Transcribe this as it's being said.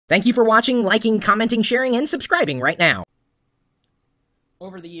Thank you for watching, liking, commenting, sharing, and subscribing right now.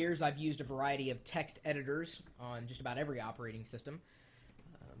 Over the years, I've used a variety of text editors on just about every operating system.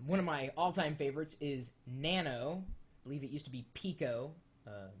 One of my all-time favorites is Nano. I believe it used to be Pico,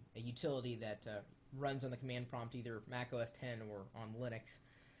 a utility that runs on the command prompt, either Mac OS X or on Linux.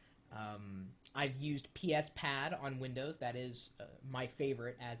 I've used PS-Pad on Windows. That is my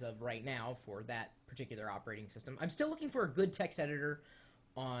favorite as of right now for that particular operating system. I'm still looking for a good text editor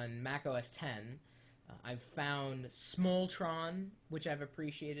on Mac OS X. I've found Smoltron, which I've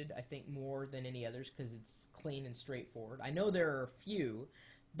appreciated, I think, more than any others because it's clean and straightforward. I know there are a few,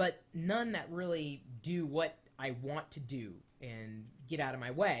 but none that really do what I want to do and get out of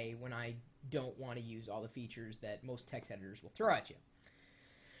my way when I don't want to use all the features that most text editors will throw at you.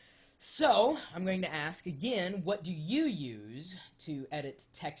 So, I'm going to ask again, what do you use to edit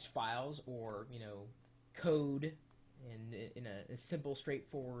text files or, code in a simple,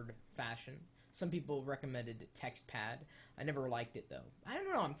 straightforward fashion? Some people recommended TextPad. I never liked it, though. I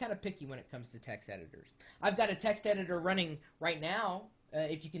don't know. I'm kind of picky when it comes to text editors. I've got a text editor running right now.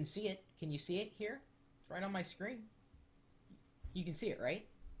 If you can see it. Can you see it here? It's right on my screen. You can see it, right?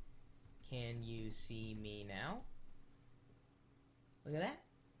 Can you see me now? Look at that.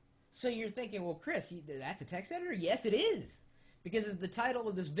 So you're thinking, well, Chris, that's a text editor? Yes, it is. Because as the title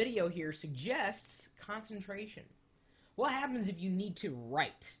of this video here suggests, concentration. What happens if you need to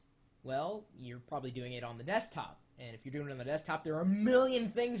write? Well, you're probably doing it on the desktop. And if you're doing it on the desktop, there are a million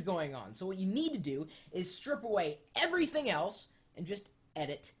things going on. So what you need to do is strip away everything else and just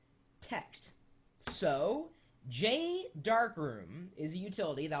edit text. So, JDarkroom is a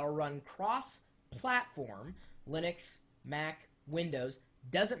utility that will run cross-platform, Linux, Mac, Windows,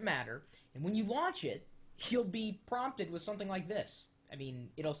 doesn't matter. And when you launch it, you'll be prompted with something like this. I mean,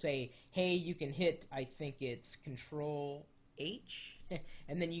 it'll say, hey, you can hit, I think it's Control H,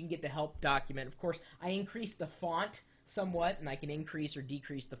 and then you can get the help document. Of course, I increased the font somewhat, and I can increase or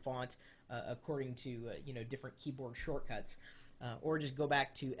decrease the font according to different keyboard shortcuts. Or just go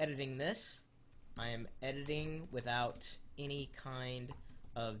back to editing this. I am editing without any kind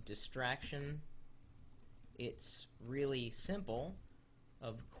of distraction. It's really simple,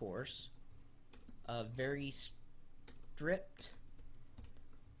 of course. A very stripped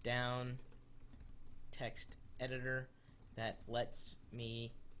down text editor that lets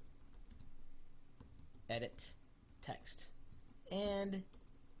me edit text. And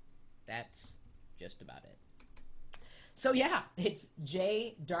that's just about it. So yeah, it's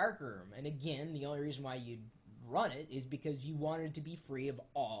JDarkroom. And again, the only reason why you'd run it is because you wanted to be free of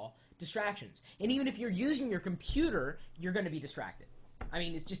all distractions. And even if you're using your computer, you're going to be distracted. I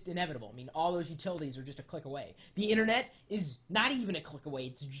mean, it's just inevitable. I mean, all those utilities are just a click away. The internet is not even a click away.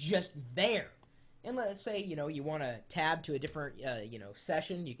 It's just there. And let's say, you want to tab to a different,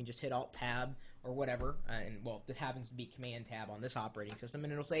 session. You can just hit Alt-Tab or whatever. And, well, this happens to be Command-Tab on this operating system.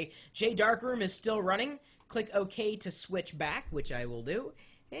 And it'll say, JDarkroom is still running. Click OK to switch back, which I will do.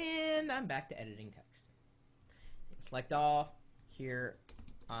 And I'm back to editing text. Select all. Here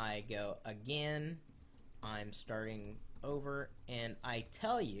I go again. I'm starting over. And I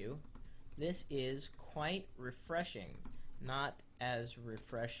tell you, this is quite refreshing. Not as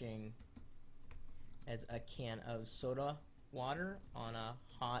refreshing as a can of soda water on a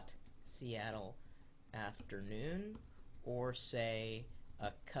hot Seattle afternoon, or say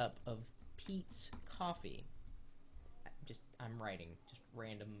a cup of Pete's coffee. I'm writing just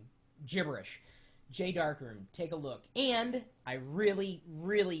random gibberish. JDarkroom, take a look. And I really,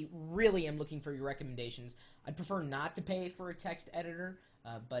 really, really am looking for your recommendations. I'd prefer not to pay for a text editor,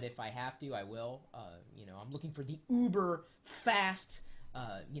 but if I have to, I will. I'm looking for the uber fast,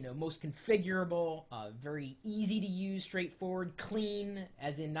 most configurable, very easy to use, straightforward, clean,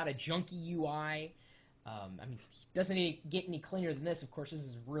 as in not a junky UI. Doesn't get any cleaner than this. Of course, this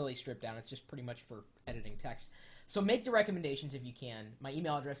is really stripped down. It's just pretty much for editing text. So make the recommendations if you can. My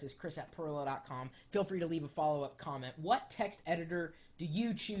email address is chris@pirillo.com. Feel free to leave a follow-up comment. What text editor do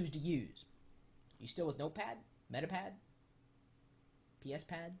you choose to use? You still with Notepad? Metapad?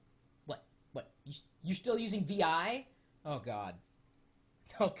 PS-Pad? What? You still using VI? Oh, God.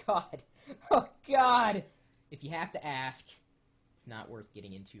 Oh, God. Oh, God. If you have to ask, it's not worth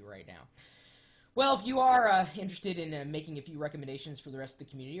getting into right now. Well, if you are interested in making a few recommendations for the rest of the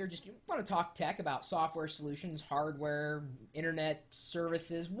community, or just want to talk tech about software solutions, hardware, internet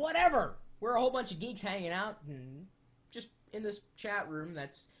services, whatever, we're a whole bunch of geeks hanging out and just in this chat room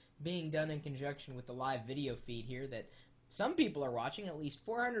that's being done in conjunction with the live video feed here that some people are watching. At least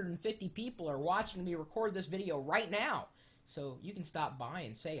 450 people are watching me record this video right now. So you can stop by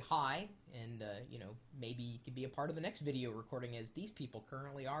and say hi, and maybe you could be a part of the next video recording, as these people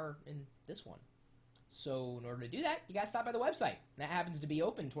currently are in this one. So in order to do that, you got to stop by the website. That happens to be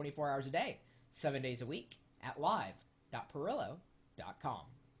open 24 hours a day, 7 days a week at live.pirillo.com.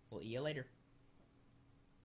 We'll see you later.